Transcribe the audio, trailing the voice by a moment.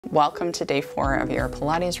Welcome to day 4 of your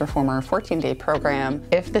Pilates Reformer 14-day program.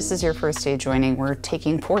 If this is your first day joining, we're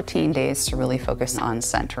taking 14 days to really focus on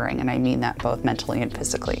centering, and I mean that both mentally and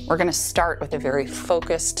physically. We're going to start with a very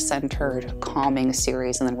focused, centered, calming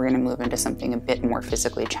series, and then we're going to move into something a bit more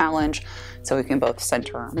physically challenged so we can both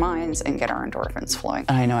center our minds and get our endorphins flowing.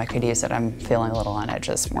 I know I could use it. I'm feeling a little on edge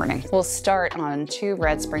this morning. We'll start on 2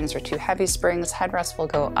 red springs or 2 heavy springs. Headrest will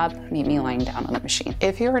go up, meet me lying down on the machine.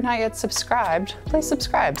 If you're not yet subscribed, please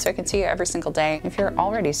subscribe so I can see you every single day. If you're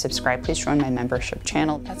already subscribed, please join my membership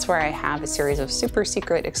channel. That's where I have a series of super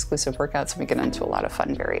secret exclusive workouts and we get into a lot of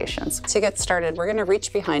fun variations. To get started, we're gonna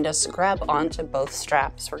reach behind us, grab onto both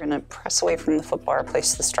straps. We're gonna press away from the foot bar,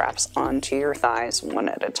 place the straps onto your thighs one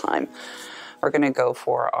at a time. We're gonna go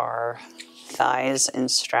for our thighs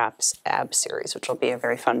and straps ab series, which will be a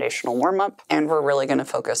very foundational warm-up. And we're really gonna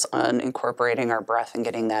focus on incorporating our breath and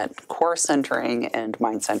getting that core centering and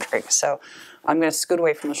mind centering. So I'm gonna scoot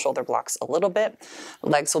away from the shoulder blocks a little bit.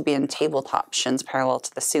 Legs will be in tabletop, shins parallel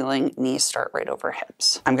to the ceiling, knees start right over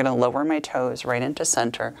hips. I'm gonna lower my toes right into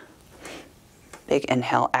center. Big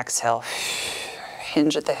inhale, exhale.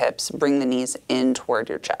 Hinge at the hips, bring the knees in toward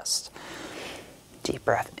your chest. Deep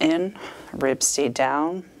breath in, ribs stay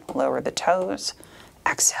down, lower the toes,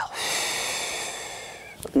 exhale.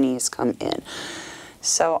 Knees come in.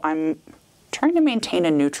 So I'm trying to maintain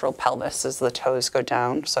a neutral pelvis as the toes go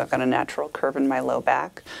down. So I've got a natural curve in my low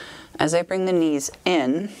back. As I bring the knees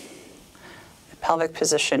in, the pelvic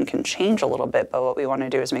position can change a little bit, but what we want to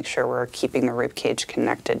do is make sure we're keeping the rib cage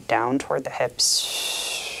connected down toward the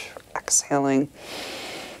hips. Exhaling.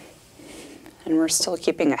 And we're still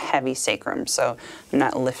keeping a heavy sacrum, so I'm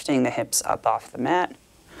not lifting the hips up off the mat.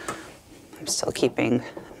 I'm still keeping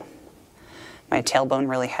my tailbone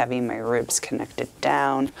really heavy, my ribs connected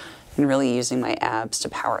down, and really using my abs to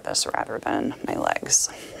power this rather than my legs.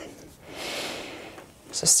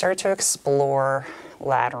 So start to explore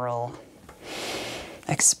lateral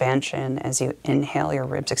expansion. As you inhale, your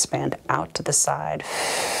ribs expand out to the side.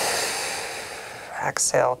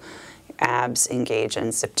 Exhale, abs engage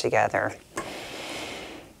and zip together.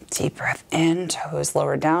 Deep breath in, toes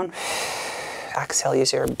lower down. Exhale,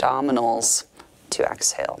 use your abdominals to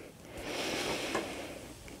exhale.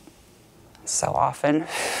 So often,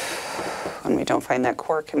 when we don't find that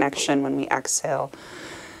core connection when we exhale,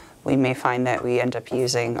 we may find that we end up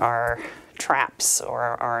using our traps or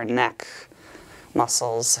our neck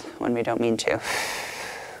muscles when we don't mean to.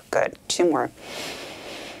 Good, 2 more.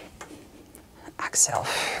 Exhale,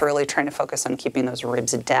 really trying to focus on keeping those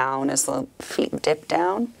ribs down as the feet dip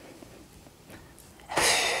down.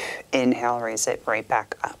 Inhale, raise it right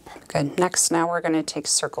back up. Good. Next, now we're going to take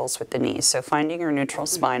circles with the knees. So finding your neutral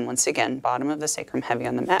spine, once again, bottom of the sacrum heavy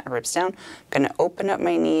on the mat, ribs down. I'm going to open up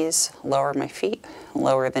my knees, lower my feet,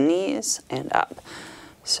 lower the knees, and up.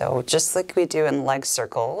 So just like we do in leg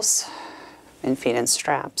circles, in feet and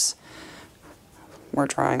straps, we're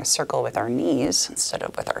drawing a circle with our knees instead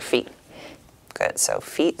of with our feet. Good. So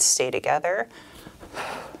feet stay together.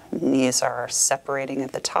 Knees are separating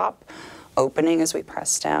at the top, opening as we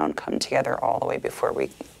press down, come together all the way before we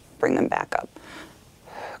bring them back up.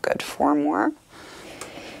 Good. 4 more.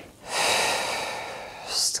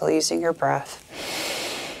 Still using your breath.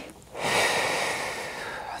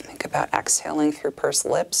 Think about exhaling through pursed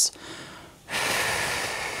lips.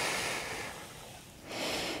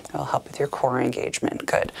 It'll help with your core engagement.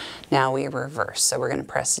 Good. Now we reverse. So we're going to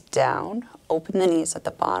press down, open the knees at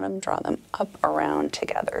the bottom, draw them up, around,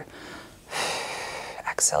 together.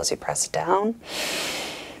 Exhale as you press down.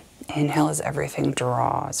 Inhale as everything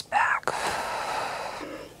draws back.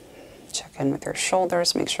 Check in with your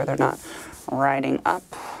shoulders. Make sure they're not riding up.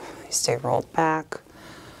 You stay rolled back.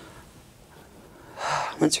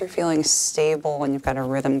 Once you're feeling stable and you've got a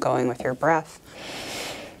rhythm going with your breath,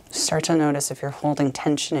 start to notice if you're holding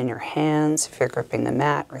tension in your hands, if you're gripping the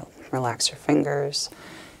mat, relax your fingers.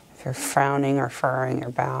 If you're frowning or furrowing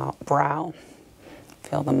your brow,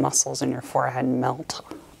 feel the muscles in your forehead melt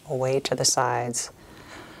away to the sides.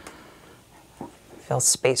 Feel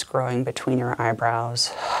space growing between your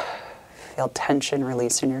eyebrows. Feel tension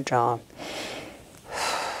release in your jaw.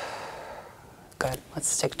 Good.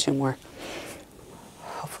 Let's take 2 more.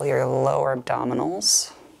 Hopefully your lower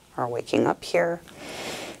abdominals are waking up here.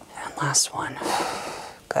 And last one.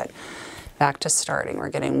 Good. Back to starting. We're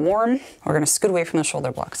getting warm. We're going to scoot away from the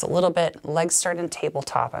shoulder blocks a little bit. Legs start in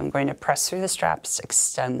tabletop. I'm going to press through the straps,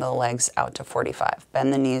 extend the legs out to 45.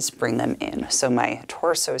 Bend the knees, bring them in. So my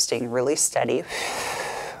torso is staying really steady.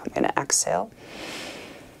 I'm going to exhale.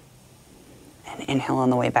 And inhale on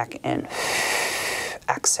the way back in.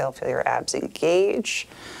 Exhale, feel your abs engage.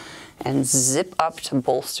 And zip up to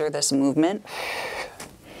bolster this movement.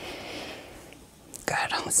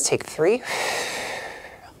 Good. Let's take 3.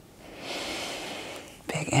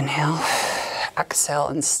 Big inhale. Exhale,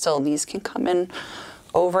 and still these can come in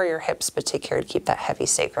over your hips, but take care to keep that heavy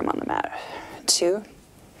sacrum on the mat. 2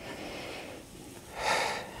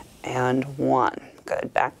 and 1.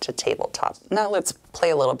 Good. Back to tabletop. Now let's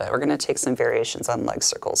play a little bit. We're going to take some variations on leg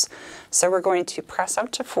circles. So we're going to press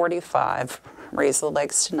out to 45, raise the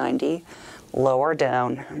legs to 90, lower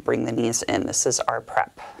down, bring the knees in. This is our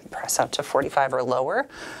prep. Press out to 45 or lower,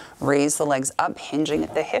 raise the legs up, hinging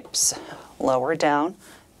at the hips, lower down,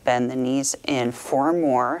 bend the knees in. 4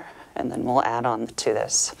 more, and then we'll add on to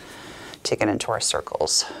this, take it into our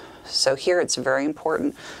circles. So here it's very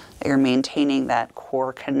important that you're maintaining that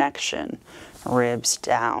core connection, ribs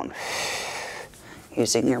down,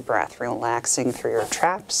 using your breath, relaxing through your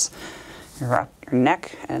traps, your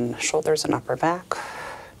neck and shoulders and upper back.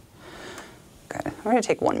 Good. We're going to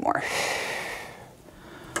take 1 more.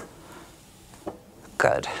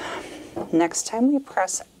 Good. Next time we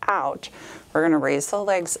press out, we're going to raise the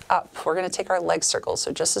legs up. We're going to take our leg circles.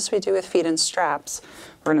 So just as we do with feet and straps,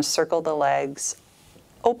 we're going to circle the legs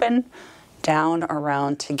open, down,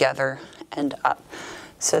 around, together, and up.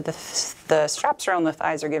 So the straps around the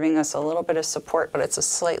thighs are giving us a little bit of support, but it's a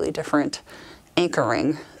slightly different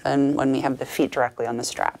anchoring than when we have the feet directly on the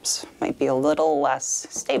straps. Might be a little less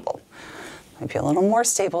stable. Might be a little more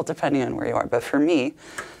stable depending on where you are. But for me,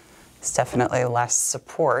 it's definitely less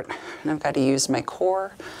support. And I've got to use my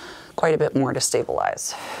core quite a bit more to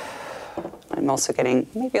stabilize. I'm also getting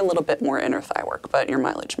maybe a little bit more inner thigh work, but your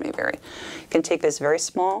mileage may vary. You can take this very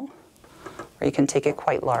small, or you can take it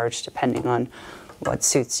quite large depending on what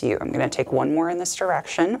suits you. I'm going to take 1 more in this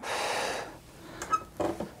direction.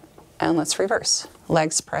 And let's reverse.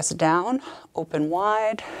 Legs press down, open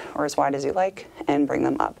wide, or as wide as you like, and bring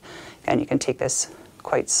them up. And you can take this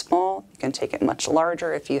quite small. You can take it much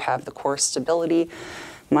larger if you have the core stability.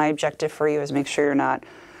 My objective for you is make sure you're not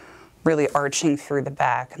really arching through the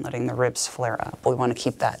back and letting the ribs flare up. We want to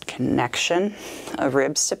keep that connection of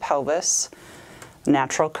ribs to pelvis,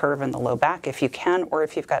 natural curve in the low back if you can, or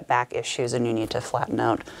if you've got back issues and you need to flatten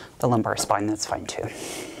out the lumbar spine, that's fine too.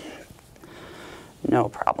 No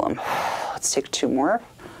problem. Let's take 2 more.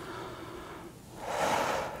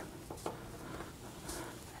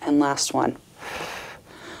 And last one.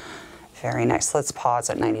 Very nice. Let's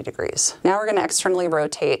pause at 90 degrees. Now we're going to externally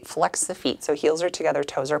rotate, flex the feet. So heels are together,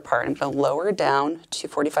 toes are apart. I'm going to lower down to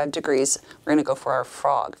 45 degrees. We're going to go for our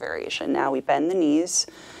frog variation. Now we bend the knees,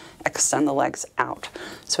 extend the legs out.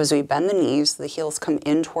 So as we bend the knees, the heels come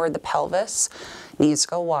in toward the pelvis. Knees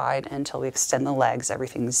go wide until we extend the legs.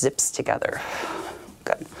 Everything zips together.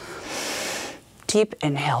 Good. Deep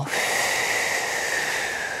inhale.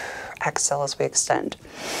 Exhale as we extend.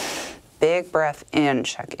 Big breath in,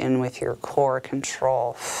 check in with your core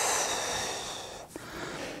control.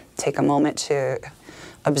 Take a moment to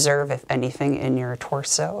observe if anything in your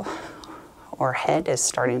torso or head is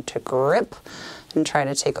starting to grip and try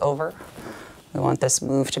to take over. We want this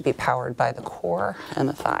move to be powered by the core and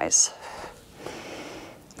the thighs.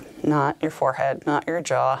 Not your forehead, not your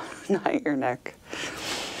jaw, not your neck.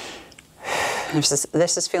 If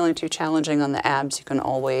this is feeling too challenging on the abs, you can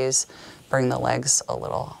always bring the legs a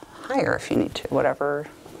little higher if you need to. Whatever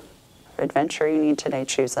adventure you need today,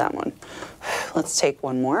 choose that one. Let's take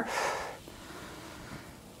 1 more.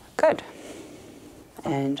 Good.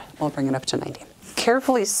 And we'll bring it up to 90.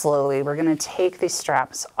 Carefully, slowly, we're going to take these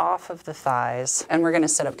straps off of the thighs and we're going to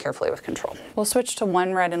sit up carefully with control. We'll switch to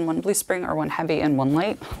 1 red and 1 blue spring, or 1 heavy and 1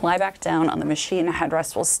 light. Lie back down on the machine.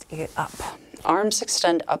 Headrest will stay up. Arms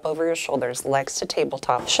extend up over your shoulders, legs to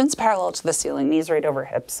tabletop, shins parallel to the ceiling, knees right over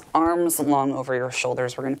hips, arms long over your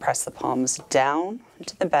shoulders. We're going to press the palms down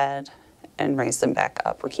into the bed and raise them back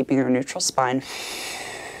up. We're keeping your neutral spine.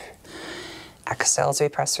 Exhale as we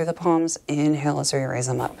press through the palms. Inhale as we raise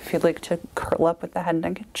them up. If you'd like to curl up with the head,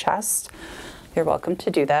 neck, and chest, you're welcome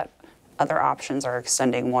to do that. Other options are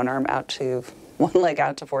extending one leg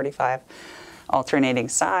out to 45, alternating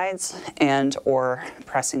sides, and or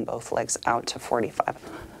pressing both legs out to 45.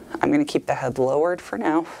 I'm going to keep the head lowered for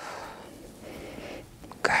now.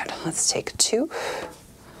 Good. Let's take 2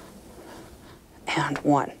 and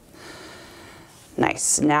 1.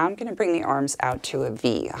 Nice. Now I'm going to bring the arms out to a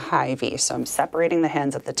V, a high V. So I'm separating the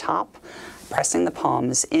hands at the top, pressing the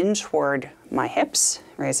palms in toward my hips,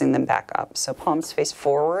 raising them back up. So palms face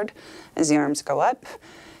forward as the arms go up,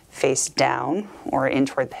 face down or in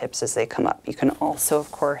toward the hips as they come up. You can also,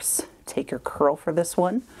 of course, take your curl for this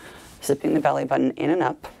one, zipping the belly button in and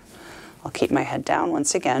up. I'll keep my head down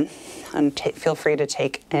once again, and feel free to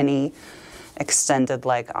take any extended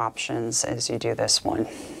leg options as you do this one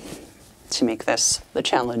to make this the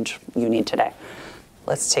challenge you need today.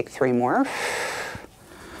 Let's take 3 more.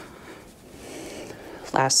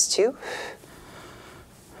 Last 2.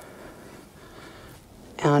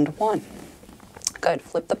 And 1. Good.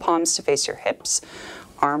 Flip the palms to face your hips.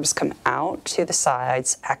 Arms come out to the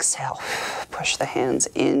sides. Exhale. Push the hands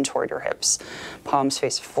in toward your hips. Palms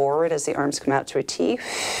face forward as the arms come out to a T.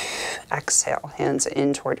 Exhale. Hands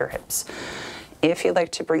in toward your hips. If you'd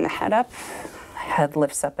like to bring the head up, head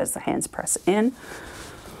lifts up as the hands press in.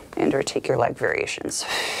 And or take your leg variations.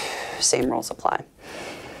 Same rules apply.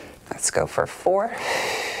 Let's go for 4.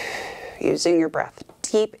 Using your breath.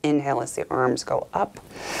 Deep inhale as the arms go up.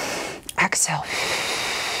 Exhale.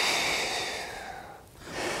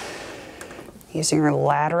 Using your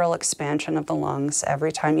lateral expansion of the lungs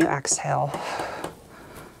every time you exhale.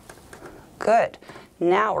 Good.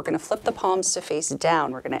 Now we're going to flip the palms to face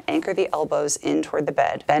down. We're going to anchor the elbows in toward the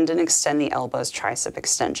bed. Bend and extend the elbows, tricep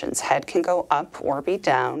extensions. Head can go up or be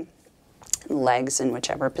down. Legs in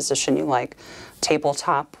whichever position you like.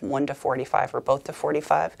 Tabletop, 1 to 45 or both to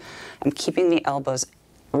 45. I'm keeping the elbows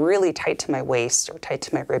really tight to my waist or tight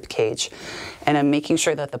to my rib cage. And I'm making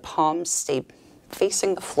sure that the palms stay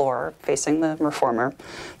facing the floor, facing the reformer.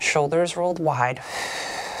 Shoulders rolled wide.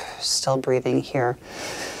 Still breathing here.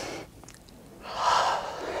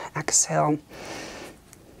 Exhale.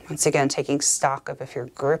 Once again, taking stock of if you're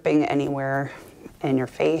gripping anywhere in your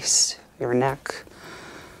face, your neck,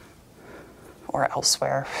 or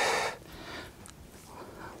elsewhere.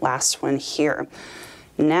 Last one here.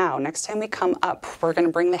 Now, next time we come up, we're going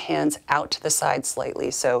to bring the hands out to the side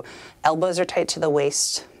slightly. So elbows are tight to the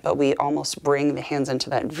waist, but we almost bring the hands into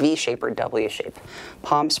that V shape or W shape.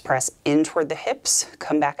 Palms press in toward the hips,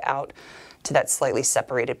 come back out to that slightly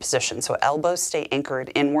separated position. So elbows stay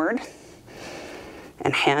anchored inward,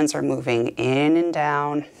 and hands are moving in and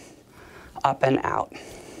down, up and out.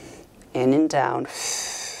 In and down,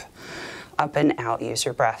 up and out. Use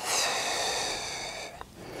your breath.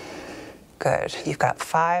 Good. You've got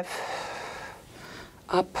 5,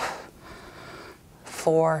 up,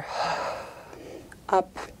 4,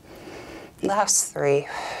 up, last 3,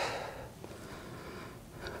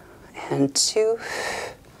 and 2,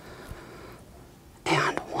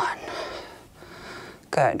 and 1.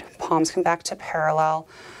 Good. Palms come back to parallel.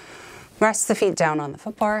 Rest the feet down on the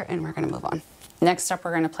foot bar, and we're going to move on. Next up,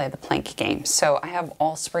 we're going to play the plank game. So I have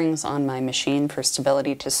all springs on my machine for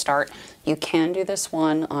stability to start. You can do this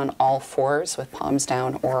one on all 4s with palms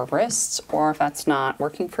down or wrists, or if that's not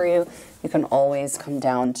working for you, you can always come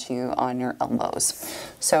down to on your elbows.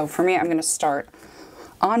 So for me, I'm going to start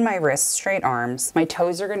on my wrists, straight arms. My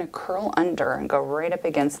toes are going to curl under and go right up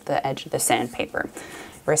against the edge of the sandpaper.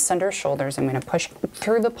 Wrists under shoulders. I'm going to push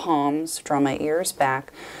through the palms, draw my ears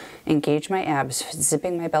back, engage my abs,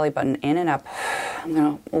 zipping my belly button in and up. I'm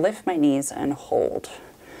going to lift my knees and hold.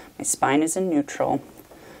 My spine is in neutral,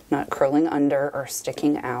 not curling under or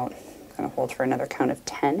sticking out. I'm going to hold for another count of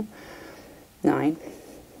 10, 9,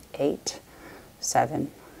 8,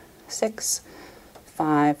 7, 6,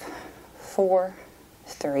 5, 4,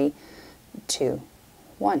 3, 2,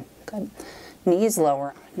 1. Good. Knees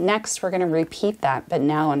lower. Next, we're going to repeat that, but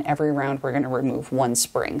now on every round, we're going to remove 1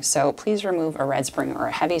 spring. So please remove a red spring or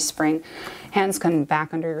a heavy spring. Hands come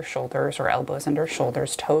back under your shoulders or elbows under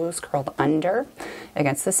shoulders, toes curled under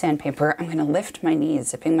against the sandpaper. I'm going to lift my knees,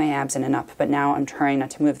 zipping my abs in and up, but now I'm trying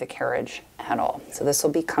not to move the carriage at all. So this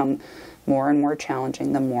will become more and more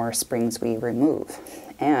challenging the more springs we remove.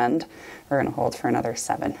 And we're going to hold for another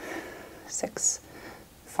 7, 6,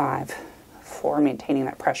 5, 4, maintaining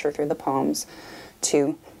that pressure through the palms,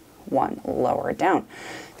 2, 1, lower it down.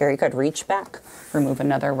 Very good. Reach back, remove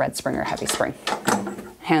another red spring or heavy spring.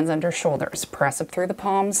 Hands under shoulders, press up through the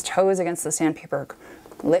palms, toes against the sandpaper,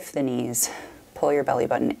 lift the knees, pull your belly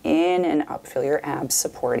button in and up, feel your abs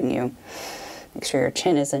supporting you. Make sure your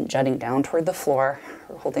chin isn't jutting down toward the floor.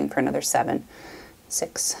 We're holding for another 7,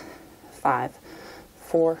 6, 5,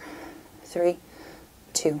 4, 3,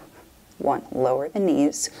 2, 1. Lower the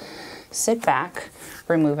knees. Sit back,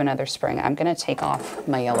 remove another spring. I'm going to take off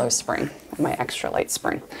my yellow spring, my extra light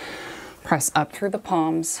spring. Press up through the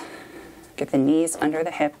palms, get the knees under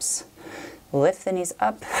the hips, lift the knees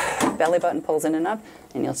up, belly button pulls in and up,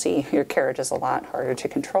 and you'll see your carriage is a lot harder to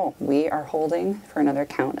control. We are holding for another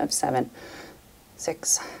count of 7,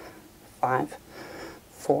 6, 5,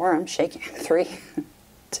 4, I'm shaking, 3,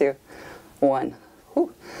 2, 1.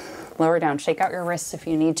 Whew. Lower down, shake out your wrists if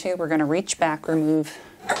you need to. We're going to reach back, remove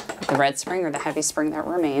the red spring or the heavy spring that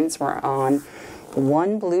remains. We're on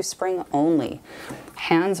 1 blue spring only.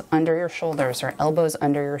 Hands under your shoulders or elbows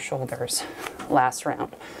under your shoulders. Last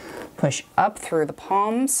round. Push up through the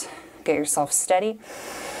palms. Get yourself steady.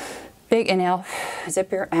 Big inhale,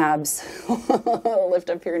 zip your abs, lift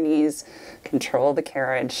up your knees, control the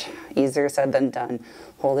carriage. Easier said than done.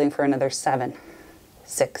 Holding for another 7,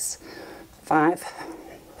 6, 5,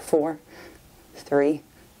 4, 3,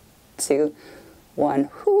 2, 1.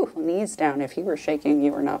 Whew, knees down. If you were shaking,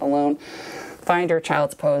 you are not alone. Find your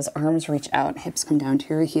child's pose. Arms reach out, hips come down to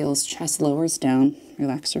your heels, chest lowers down.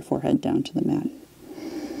 Relax your forehead down to the mat.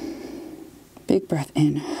 Big breath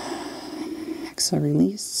in. Exhale,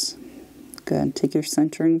 release. Good. Take your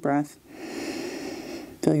centering breath.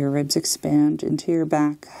 Feel your ribs expand into your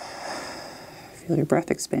back. Feel your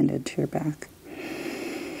breath expand into your back.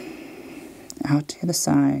 Out to the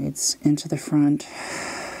sides, into the front.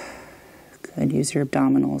 Good. Use your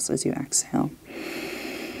abdominals as you exhale.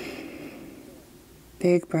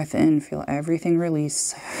 Big breath in. Feel everything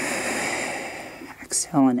release.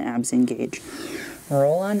 Exhale and abs engage.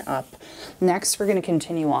 Roll on up. Next, we're going to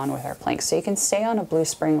continue on with our plank. So you can stay on a blue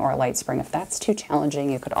spring or a light spring. If that's too challenging,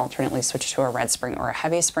 you could alternately switch to a red spring or a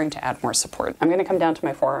heavy spring to add more support. I'm going to come down to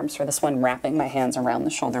my forearms for this one, wrapping my hands around the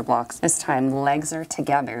shoulder blocks. This time, legs are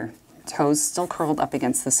together. Toes still curled up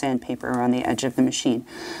against the sandpaper on the edge of the machine.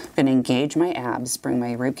 I'm going to engage my abs, bring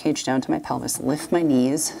my rib cage down to my pelvis, lift my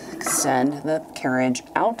knees, extend the carriage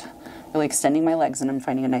out, really extending my legs, and I'm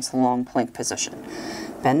finding a nice long plank position.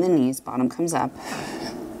 Bend the knees, bottom comes up.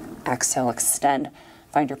 Exhale, extend.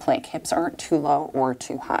 Find your plank. Hips aren't too low or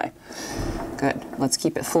too high. Good. Let's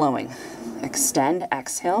keep it flowing. Extend,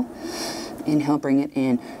 exhale. Inhale, bring it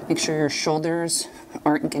in. Make sure your shoulders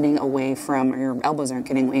aren't getting away from, or your elbows aren't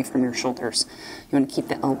getting away from your shoulders. You want to keep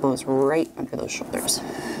the elbows right under those shoulders.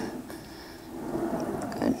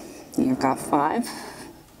 Good. You've got 5,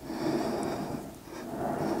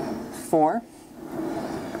 4,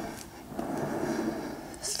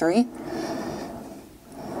 3,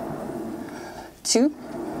 2,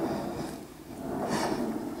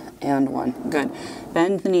 and 1. Good.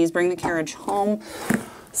 Bend the knees, bring the carriage home.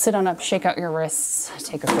 Sit on up, shake out your wrists,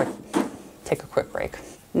 take a quick break.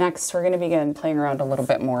 Next, we're going to begin playing around a little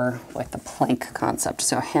bit more with the plank concept.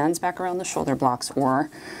 So hands back around the shoulder blocks or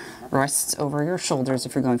wrists over your shoulders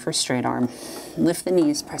if you're going for a straight arm. Lift the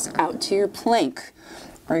knees, press out to your plank.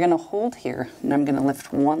 We're going to hold here, and I'm going to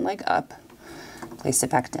lift one leg up, place it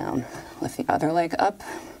back down. Lift the other leg up,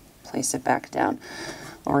 place it back down.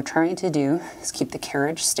 What we're trying to do is keep the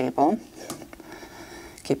carriage stable,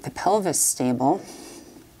 keep the pelvis stable,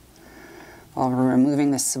 while we're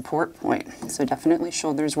removing the support point. So definitely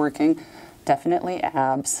shoulders working, definitely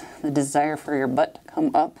abs. The desire for your butt to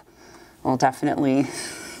come up will definitely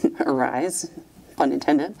arise, pun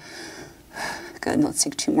intended. Good, let's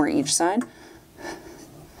take 2 more each side.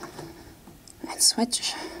 And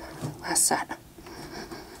switch, last set.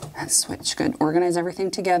 And switch, good. Organize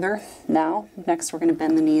everything together. Now, next we're gonna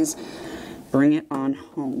bend the knees, bring it on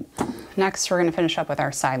home. Next, we're going to finish up with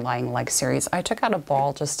our side lying leg series. I took out a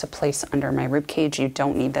ball just to place under my rib cage. You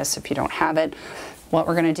don't need this if you don't have it. What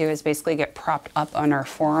we're going to do is basically get propped up on our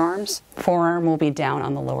forearms. Forearm will be down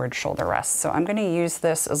on the lowered shoulder rest. So I'm going to use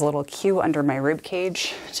this as a little cue under my rib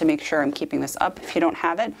cage to make sure I'm keeping this up. If you don't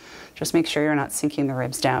have it, just make sure you're not sinking the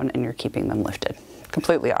ribs down and you're keeping them lifted.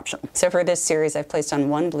 Completely optional. So for this series, I've placed on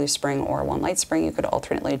 1 blue spring or 1 light spring. You could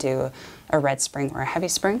alternately do a red spring or a heavy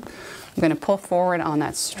spring. I'm going to pull forward on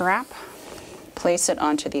that strap, place it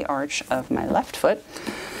onto the arch of my left foot.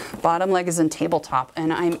 Bottom leg is in tabletop,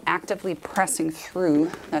 and I'm actively pressing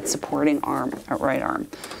through that supporting arm, right arm.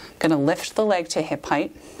 I'm going to lift the leg to hip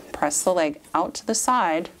height, press the leg out to the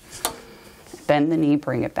side, bend the knee,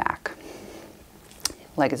 bring it back.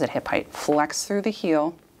 Leg is at hip height. Flex through the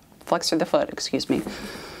heel, flex through the foot, excuse me.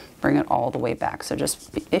 Bring it all the way back. So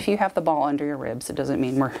just, if you have the ball under your ribs, it doesn't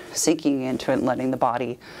mean we're sinking into it and letting the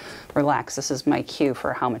body relax. This is my cue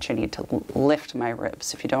for how much I need to lift my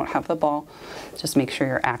ribs. If you don't have the ball, just make sure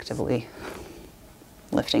you're actively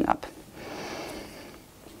lifting up.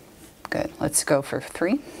 Good. Let's go for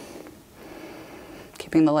 3.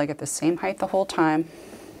 Keeping the leg at the same height the whole time.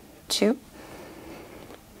 2.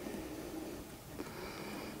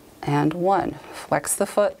 And 1. Flex the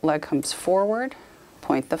foot, leg comes forward.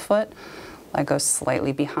 Point the foot, leg goes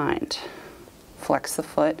slightly behind. Flex the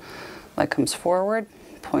foot, leg comes forward.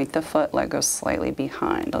 Point the foot, leg goes slightly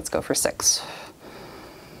behind. Let's go for 6.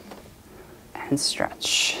 And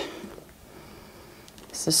stretch.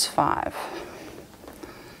 This is 5.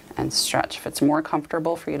 And stretch. If it's more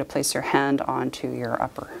comfortable for you to place your hand onto your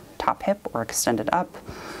upper top hip or extend it up,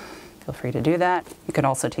 feel free to do that. You could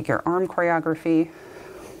also take your arm choreography,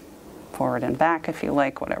 forward and back if you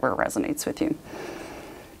like, whatever resonates with you.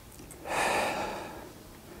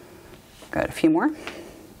 Good, a few more.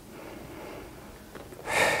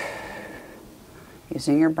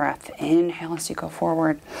 Using your breath. Inhale as you go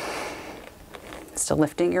forward. Still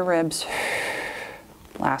lifting your ribs.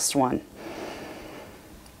 Last one.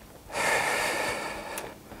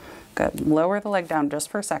 Good. Lower the leg down just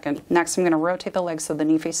for a second. Next, I'm going to rotate the leg so the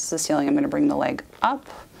knee faces the ceiling. I'm going to bring the leg up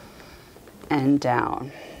and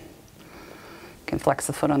down. You can flex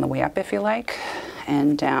the foot on the way up if you like,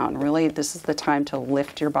 and down. Really, this is the time to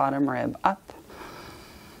lift your bottom rib up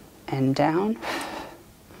and down,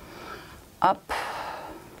 up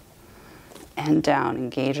and down,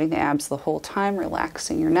 engaging the abs the whole time,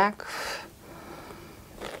 relaxing your neck.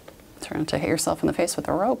 Try not to hit yourself in the face with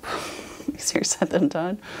a rope. Easier said than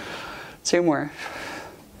done. 2 more.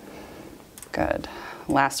 Good.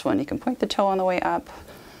 Last one. You can point the toe on the way up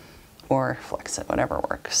or flex it, whatever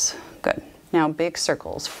works. Good. Now big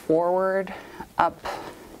circles. Forward, up,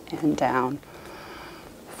 and down.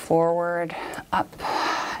 Forward, up,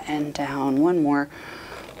 and down. One more.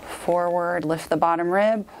 Forward, lift the bottom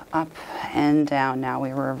rib, up and down. Now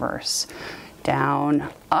we reverse. Down,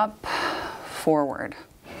 up, forward.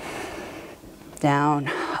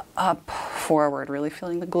 Down, up, forward. Really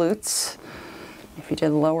feeling the glutes. If you did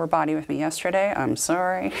lower body with me yesterday, I'm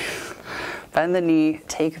sorry. Bend the knee,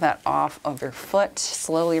 take that off of your foot,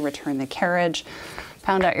 slowly return the carriage,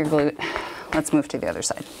 pound out your glute. Let's move to the other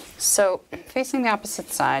side. So facing the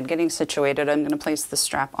opposite side, getting situated, I'm going to place the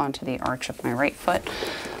strap onto the arch of my right foot.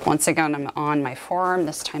 Once again, I'm on my forearm,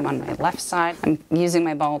 this time on my left side. I'm using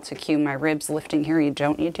my ball to cue my ribs lifting here. You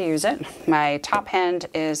don't need to use it. My top hand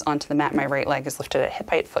is onto the mat. My right leg is lifted at hip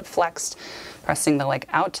height, foot flexed, pressing the leg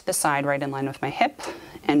out to the side, right in line with my hip,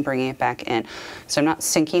 and bringing it back in. So I'm not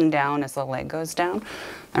sinking down as the leg goes down.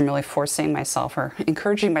 I'm really forcing myself, or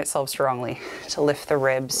encouraging myself strongly, to lift the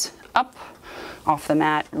ribs up off the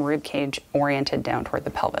mat, rib cage oriented down toward the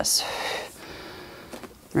pelvis.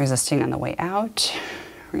 Resisting on the way out,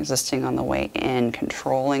 resisting on the way in,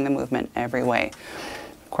 controlling the movement every way.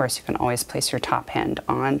 Of course, you can always place your top hand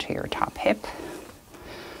onto your top hip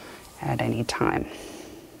at any time.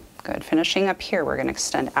 Good. Finishing up here, we're going to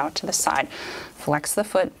extend out to the side. Flex the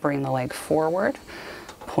foot, bring the leg forward.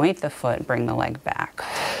 Point the foot, bring the leg back.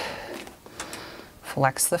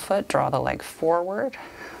 Flex the foot, draw the leg forward.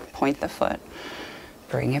 Point the foot,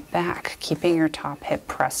 bring it back, keeping your top hip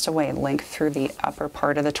pressed away, length through the upper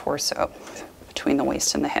part of the torso, between the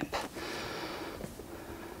waist and the hip.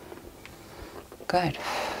 Good.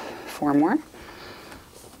 4 more.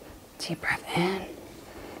 Deep breath in,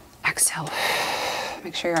 exhale.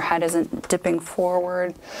 Make sure your head isn't dipping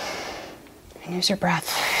forward, and use your breath.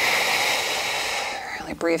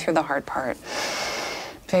 Really breathe through the hard part.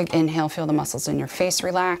 Big inhale, feel the muscles in your face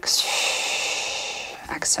relax.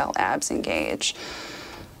 Exhale, abs engage.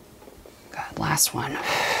 Good, last one.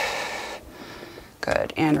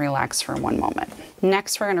 Good, and relax for 1 moment.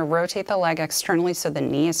 Next, we're gonna rotate the leg externally so the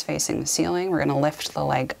knee is facing the ceiling. We're gonna lift the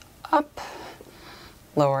leg up,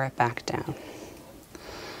 lower it back down.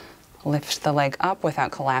 Lift the leg up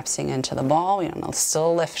without collapsing into the ball. You know,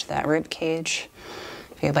 still lift that rib cage.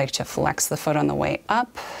 If you'd like to flex the foot on the way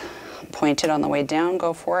up, point it on the way down,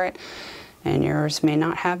 go for it. And yours may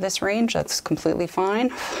not have this range, that's completely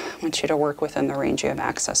fine. I want you to work within the range you have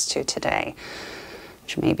access to today,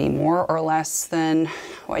 which may be more or less than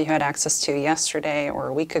what you had access to yesterday or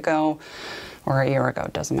a week ago or a year ago.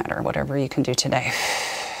 It doesn't matter, whatever you can do today.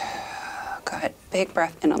 Good, big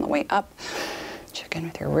breath in on the way up. Check in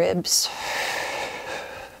with your ribs.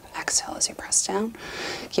 Exhale as you press down,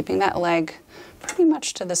 keeping that leg pretty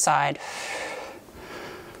much to the side.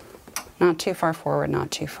 Not too far forward,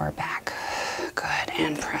 not too far back. Good,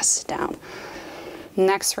 and press down.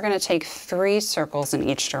 Next, we're going to take 3 circles in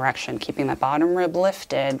each direction, keeping that bottom rib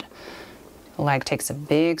lifted. The leg takes a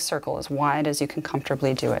big circle, as wide as you can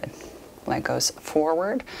comfortably do it. Leg goes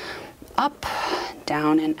forward, up,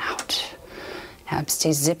 down, and out. Abs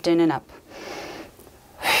stay zipped in and up.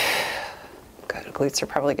 Good, glutes are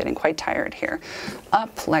probably getting quite tired here.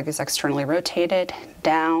 Up, leg is externally rotated,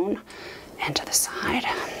 down, and to the side.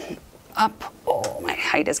 Up. Oh, my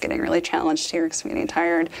height is getting really challenged here because I'm getting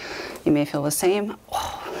tired. You may feel the same.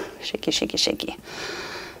 Oh, shaky, shaky, shaky.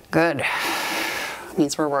 Good.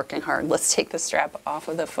 Means we're working hard. Let's take the strap off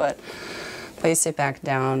of the foot. Place it back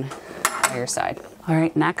down by your side. All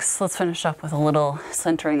right, next, let's finish up with a little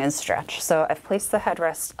centering and stretch. So I've placed the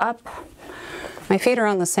headrest up. My feet are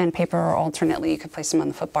on the sandpaper, or alternately, you could place them on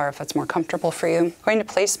the foot bar if it's more comfortable for you. I'm going to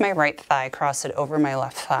place my right thigh, cross it over my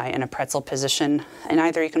left thigh in a pretzel position. And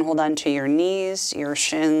either you can hold on to your knees, your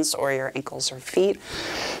shins, or your ankles or feet.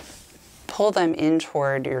 Pull them in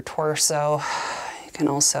toward your torso. You can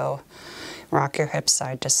also rock your hips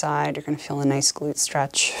side to side. You're going to feel a nice glute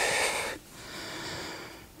stretch.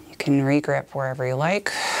 You can regrip wherever you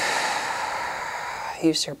like.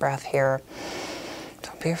 Use your breath here.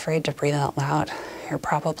 Don't be afraid to breathe out loud. You're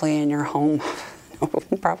probably in your home.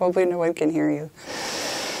 Probably no one can hear you.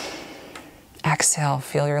 Exhale,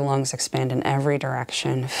 feel your lungs expand in every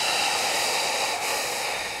direction.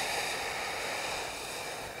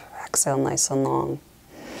 Exhale nice and long.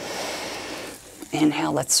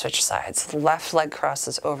 Inhale, let's switch sides. Left leg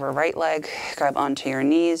crosses over right leg. Grab onto your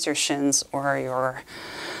knees, your shins, or your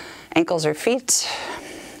ankles or feet.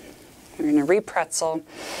 You're gonna re-pretzel.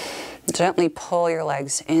 Gently pull your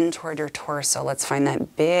legs in toward your torso. Let's find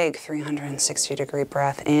that big 360-degree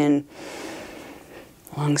breath in.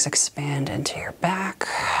 Lungs expand into your back,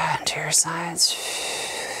 into your sides.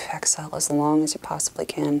 Exhale as long as you possibly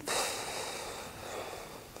can.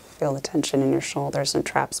 Feel the tension in your shoulders and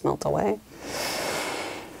traps melt away.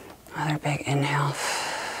 Another big inhale.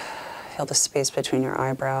 Feel the space between your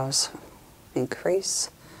eyebrows increase.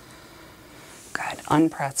 Good.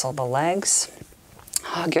 Unpretzel the legs.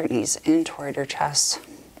 Hug your knees in toward your chest.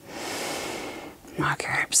 Rock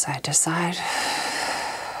your hips side to side.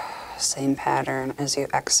 Same pattern as you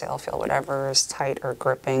exhale. Feel whatever is tight or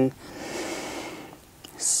gripping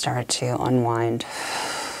start to unwind.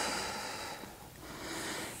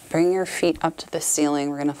 Bring your feet up to the ceiling.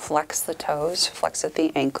 We're going to flex the toes, flex at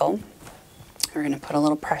the ankle. We're going to put a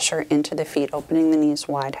little pressure into the feet, opening the knees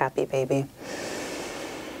wide, happy baby.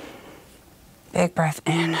 Big breath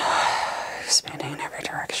in, expanding in every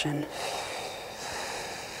direction.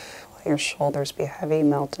 Let your shoulders be heavy,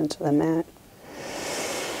 melt into the mat.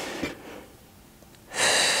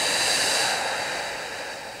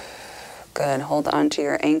 Good. Hold on to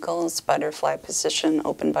your ankles, butterfly position,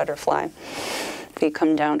 open butterfly. Feet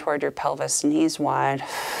come down toward your pelvis, knees wide.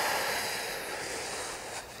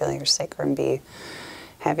 Feel your sacrum be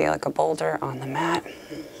heavy like a boulder on the mat.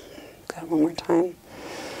 Good. One more time.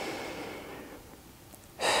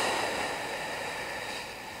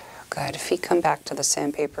 Good. Feet come back to the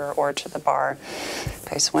sandpaper or to the bar.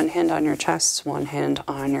 Place one hand on your chest, one hand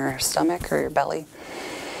on your stomach or your belly.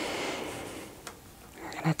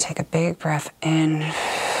 You're going to take a big breath in.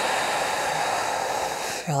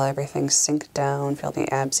 Feel everything sink down. Feel the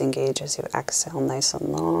abs engage as you exhale nice and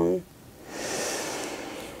long.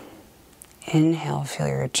 Inhale, feel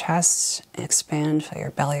your chest expand, feel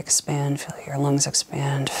your belly expand, feel your lungs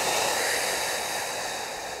expand.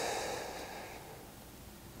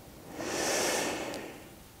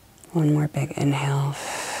 One more big inhale.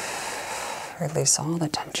 Release all the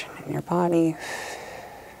tension in your body.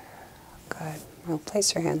 Good. Well,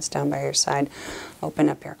 place your hands down by your side. Open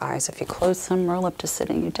up your eyes. If you close them, roll up to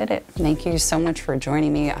sitting. You did it. Thank you so much for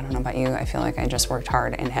joining me. I don't know about you. I feel like I just worked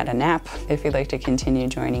hard and had a nap. If you'd like to continue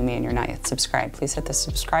joining me and you're not yet subscribed, please hit the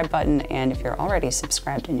subscribe button. And if you're already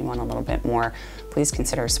subscribed and you want a little bit more, please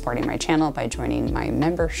consider supporting my channel by joining my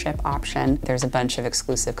membership option. There's a bunch of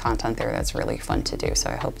exclusive content there that's really fun to do, so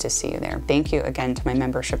I hope to see you there. Thank you again to my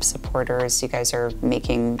membership supporters. You guys are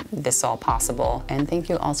making this all possible. And thank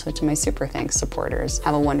you also to my super thanks supporters.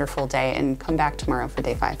 Have a wonderful day and come back tomorrow for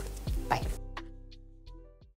day 5. Bye.